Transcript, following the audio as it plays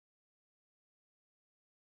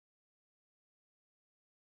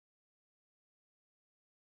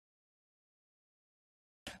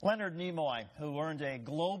Leonard Nimoy, who earned a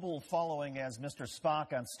global following as Mr.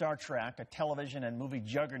 Spock on Star Trek, a television and movie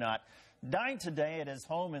juggernaut, died today at his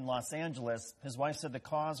home in Los Angeles. His wife said the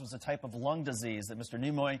cause was a type of lung disease that Mr.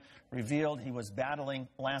 Nimoy revealed he was battling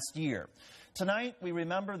last year. Tonight, we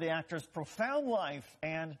remember the actor's profound life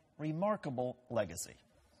and remarkable legacy.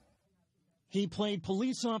 He played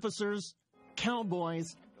police officers,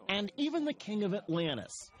 cowboys, and even the King of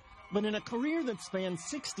Atlantis. But in a career that spanned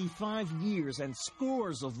 65 years and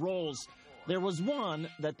scores of roles, there was one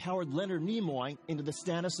that powered Leonard Nimoy into the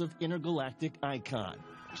status of intergalactic icon.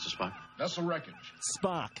 Mr. Spock? Vessel wreckage.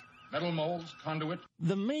 Spock. Metal molds, conduit.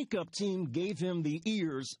 The makeup team gave him the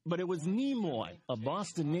ears, but it was Nimoy, a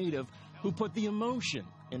Boston native, who put the emotion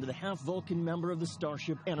into the half-Vulcan member of the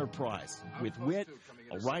Starship Enterprise, with wit,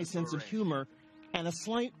 a wry sense of humor, and a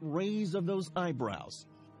slight raise of those eyebrows.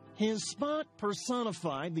 His Spock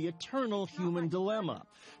personified the eternal human dilemma,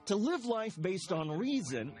 to live life based on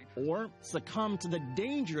reason or succumb to the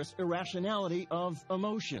dangerous irrationality of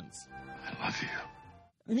emotions. I love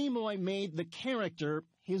you. Nimoy made the character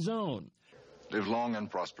his own. Live long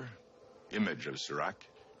and prosper. Image of Serac.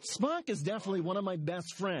 Spock is definitely one of my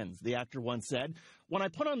best friends, the actor once said. When I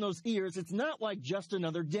put on those ears, it's not like just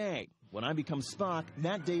another day. When I become Spock,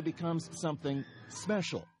 that day becomes something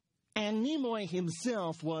special. And Nimoy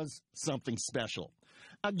himself was something special.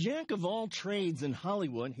 A jack of all trades in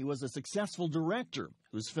Hollywood, he was a successful director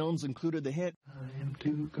whose films included the hit I Am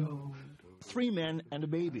Too Cold, 3 Men and a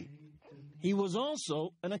Baby. He was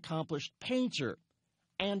also an accomplished painter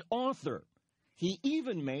and author. He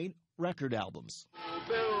even made record albums.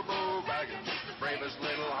 Bilbo Baggins, the bravest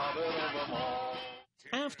little hobbit of them all.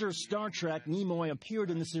 After Star Trek, Nimoy appeared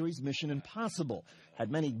in the series Mission Impossible,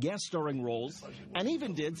 had many guest starring roles, and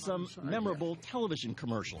even did some memorable television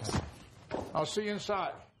commercials. I'll see you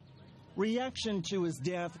inside. Reaction to his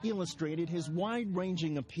death illustrated his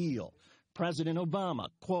wide-ranging appeal. President Obama,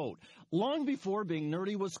 quote, "Long before being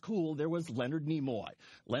nerdy was cool, there was Leonard Nimoy.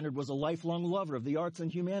 Leonard was a lifelong lover of the arts and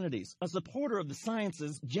humanities, a supporter of the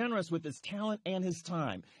sciences, generous with his talent and his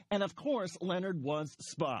time. And of course, Leonard was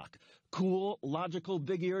Spock. Cool, logical,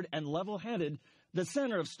 big-eared, and level-headed, the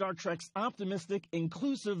center of Star Trek's optimistic,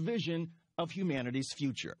 inclusive vision of humanity's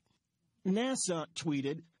future." NASA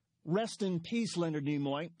tweeted, "Rest in peace, Leonard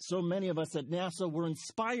Nimoy. So many of us at NASA were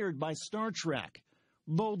inspired by Star Trek.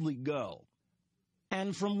 Boldly go."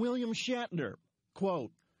 And from William Shatner,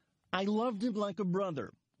 quote, "I loved him like a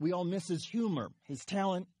brother. We all miss his humor, his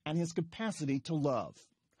talent, and his capacity to love."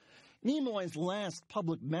 Nimoy's last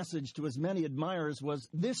public message to his many admirers was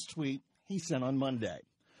this tweet he sent on Monday.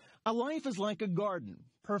 "A life is like a garden.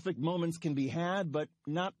 Perfect moments can be had, but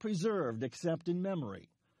not preserved except in memory.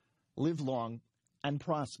 Live long and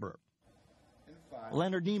prosper."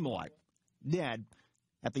 Leonard Nimoy, dead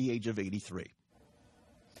at the age of 83.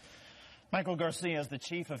 Michael Garcia is the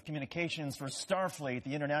Chief of Communications for Starfleet,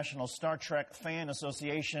 the International Star Trek Fan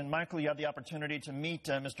Association. Michael, you had the opportunity to meet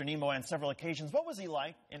Mr. Nimoy on several occasions. What was he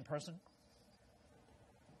like in person?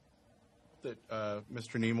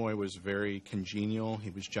 Mr. Nimoy was very congenial.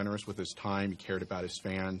 He was generous with his time. He cared about his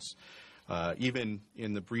fans. Even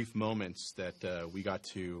in the brief moments that we got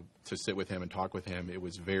to sit with him and talk with him, it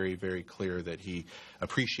was very, very clear that he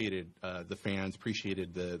appreciated the fans,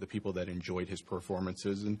 appreciated the people that enjoyed his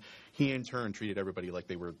performances, and he in turn treated everybody like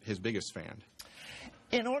they were his biggest fan.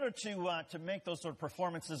 In order to make those sort of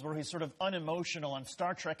performances where he's sort of unemotional on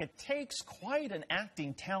Star Trek, it takes quite an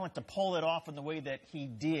acting talent to pull it off in the way that he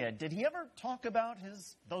did. Did he ever talk about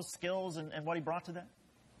those skills and what he brought to that?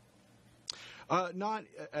 Not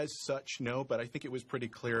as such, no, but I think it was pretty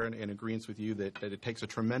clear in agreement with you that it takes a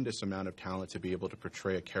tremendous amount of talent to be able to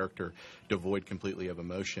portray a character devoid completely of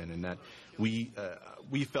emotion, and that we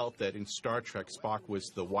felt that in Star Trek, Spock was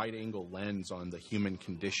the wide-angle lens on the human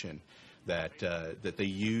condition, that they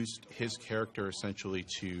used his character essentially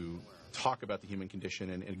to talk about the human condition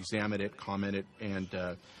and examine it, comment it, and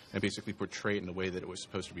basically portray it in the way that it was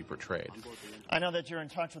supposed to be portrayed. I know that you're in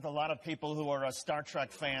touch with a lot of people who are Star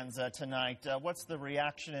Trek fans tonight. What's the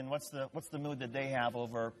reaction and what's the mood that they have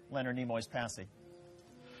over Leonard Nimoy's passing?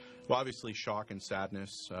 Well, obviously, shock and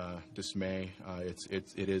sadness, dismay.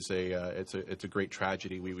 It's a great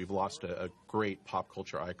tragedy. We've lost a great pop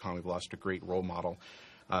culture icon. We've lost a great role model.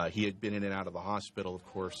 He had been in and out of the hospital, of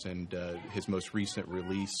course, and his most recent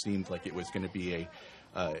release seemed like it was going to be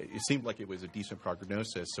it seemed like it was a decent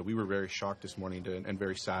prognosis. So we were very shocked this morning and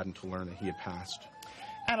very saddened to learn that he had passed.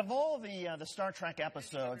 Out of all the Star Trek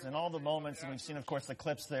episodes and all the moments, and we've seen, of course, the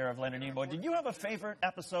clips there of Leonard Nimoy, did you have a favorite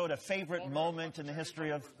episode, a favorite moment in the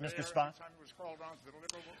history of Mr. Spock?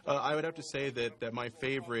 I would have to say that my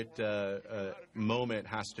favorite moment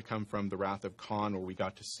has to come from The Wrath of Khan, where we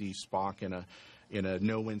got to see Spock in a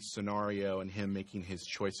no-win scenario and him making his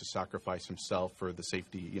choice to sacrifice himself for the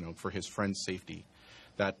safety, for his friend's safety.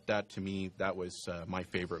 That to me, that was my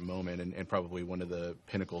favorite moment and probably one of the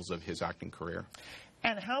pinnacles of his acting career.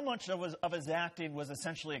 And how much of his acting was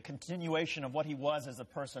essentially a continuation of what he was as a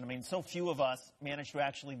person? I mean, so few of us managed to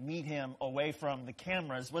actually meet him away from the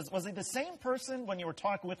cameras. Was he the same person when you were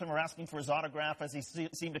talking with him or asking for his autograph as he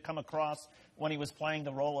seemed to come across when he was playing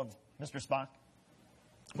the role of Mr. Spock?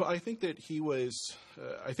 Well, I think that he was,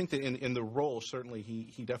 I think that in the role, certainly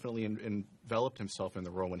he definitely enveloped himself in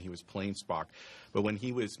the role when he was playing Spock. But when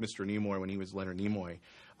he was Mr. Nimoy, when he was Leonard Nimoy,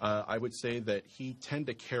 I would say that he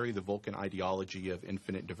tended to carry the Vulcan ideology of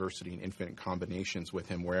infinite diversity and infinite combinations with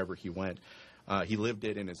him wherever he went. He lived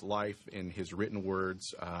it in his life, in his written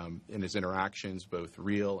words, in his interactions, both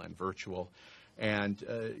real and virtual. And,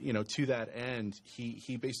 to that end,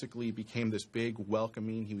 he basically became this big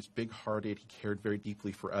welcoming. He was big-hearted. He cared very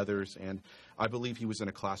deeply for others. And I believe he was in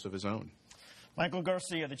a class of his own. Michael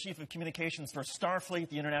Garcia, the Chief of Communications for Starfleet,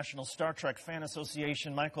 the International Star Trek Fan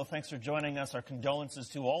Association. Michael, thanks for joining us. Our condolences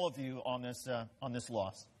to all of you on this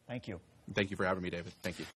loss. Thank you. Thank you for having me, David. Thank you.